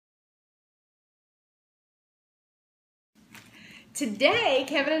Today,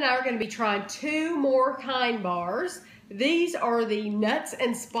 Kevin and I are going to be trying 2 more kind bars. These are the nuts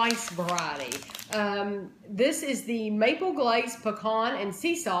and spice variety. This is the maple glazed pecan and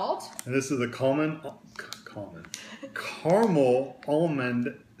sea salt. And this is the caramel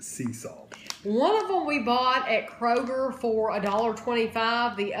almond sea salt. One of them we bought at Kroger for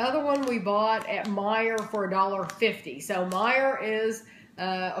 $1.25. The other one we bought at Meijer for $1.50. So Meijer is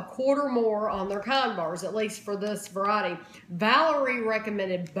a quarter more on their kind bars, at least for this variety. Valerie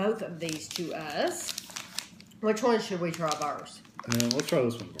recommended both of these to us. Which one should we try first? Let's try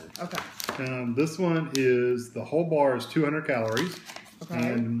this one first. Okay. This one is, the whole bar is 200 calories. Okay.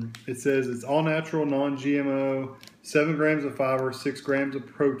 And it says it's all natural, non-GMO, 7 grams of fiber, 6 grams of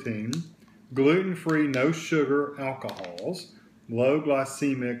protein, gluten-free, no sugar alcohols, low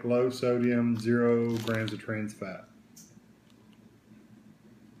glycemic, low sodium, 0 grams of trans fat.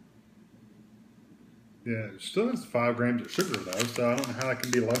 Yeah, it still has 5 grams of sugar though, so I don't know how that can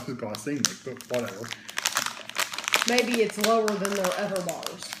be low glycemic, but whatever. Maybe it's lower than their other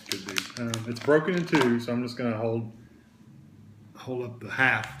bars. Could be. It's broken in 2, so I'm just going to hold up the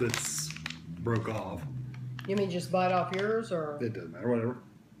half that's broke off. You mean just bite off yours, or? It doesn't matter, whatever.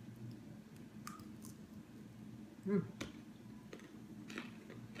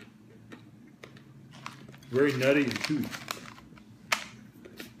 Very nutty and chewy.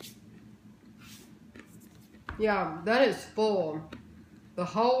 Yeah, that is full. The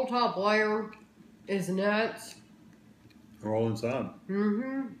whole top layer is nuts. They're all inside.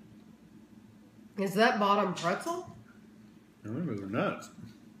 Mm-hmm. Is that bottom pretzel? I remember they're nuts.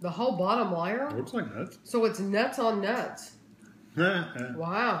 The whole bottom layer? It looks like nuts. So it's nuts on nuts.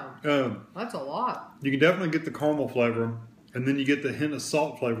 Wow. That's a lot. You can definitely get the caramel flavor, and then you get the hint of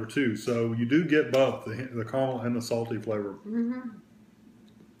salt flavor too. So you do get both, the caramel and the salty flavor. Mm-hmm.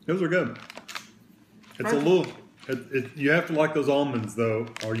 Those are good. It's a little... you have to like those almonds though,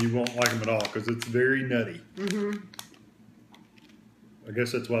 or you won't like them at all, because it's very nutty. Mm-hmm. I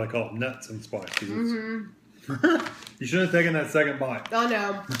guess that's why they call it nuts and spice. Mm-hmm. You shouldn't have taken that second bite. I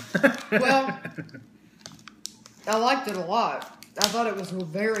know. Well, I liked it a lot. I thought it was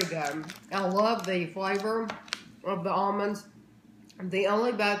very good. I love the flavor of the almonds. The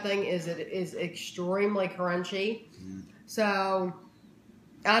only bad thing is it is extremely crunchy. So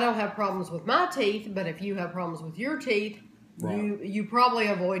I don't have problems with my teeth, but if you have problems with your teeth, right, you probably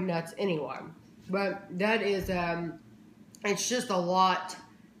avoid nuts anyway. But that is, it's just a lot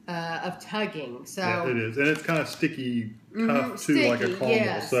of tugging. So yeah, it is, and it's kind of sticky, tough too, like a caramel.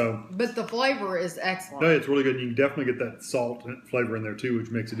 Yes. So, but the flavor is excellent. No, it's really good. You can definitely get that salt flavor in there too,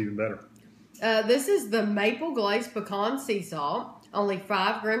 which makes it even better. This is the maple glazed pecan sea salt. Only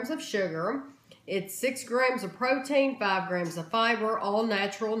 5 grams of sugar. It's 6 grams of protein, 5 grams of fiber, all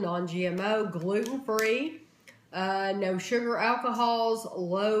natural, non-GMO, gluten-free, no sugar alcohols,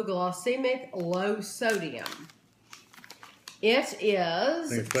 low glycemic, low sodium. It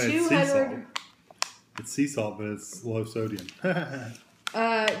is 200. It's sea salt, but it's low sodium.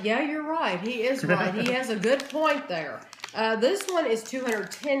 Yeah, you're right. He is right. He has a good point there. This one is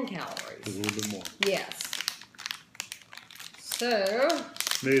 210 calories. A little bit more. Yes. So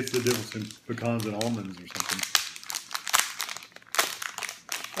maybe it's the difference in pecans and almonds or something.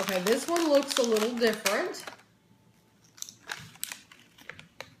 Okay, this one looks a little different.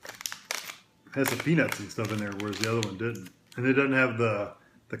 It has some peanuts and stuff in there, whereas the other one didn't. And it doesn't have the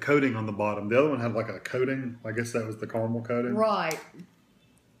coating on the bottom. The other one had like a coating. I guess that was the caramel coating. Right.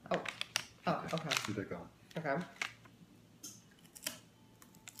 Oh, okay. You take that one. Okay.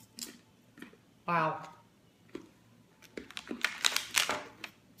 Wow.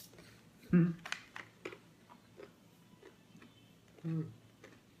 You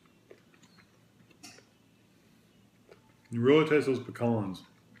really taste those pecans.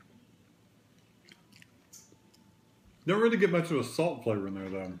 Don't really get much of a salt flavor in there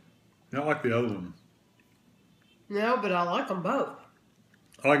though. Not like the other one. No, but I like them both.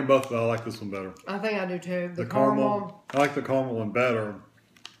 I like them both, but I like this one better. I think I do too. The caramel. I like the caramel one better.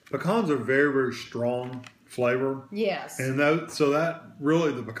 Pecans are very, very strong flavor. Yes. And so that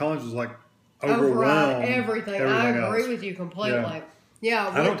really, the pecans is like overwhelm everything. I agree with you completely. Yeah.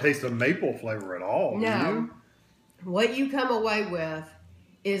 I don't taste the maple flavor at all. No. Do you? What you come away with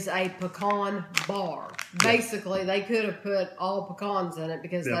is a pecan bar. Basically, they could have put all pecans in it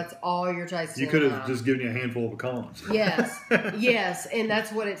because that's all you're tasting. You could have just given you a handful of pecans. Yes, yes, and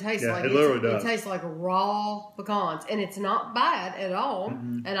that's what it tastes like. It literally does. It tastes like raw pecans, and it's not bad at all.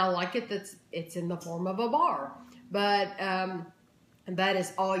 And I like it that it's in the form of a bar. But that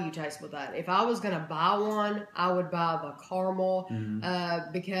is all you taste with that. If I was going to buy one, I would buy the caramel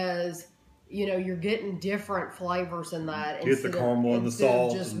because you know, you're getting different flavors in that. Get the caramel and the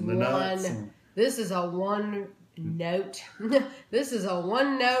salt just and the nuts. This is a one note. This is a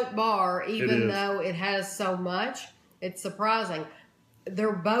one note bar, even though it has so much. It's surprising.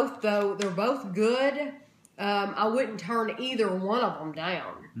 They're both good. I wouldn't turn either one of them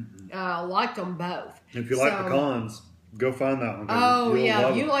down. I liked them both. If you like pecans, go find that one. Oh yeah,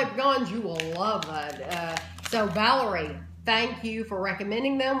 if you like pecans, you will love that. So Valerie, thank you for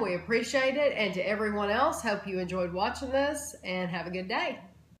recommending them. We appreciate it. And to everyone else, hope you enjoyed watching this and have a good day.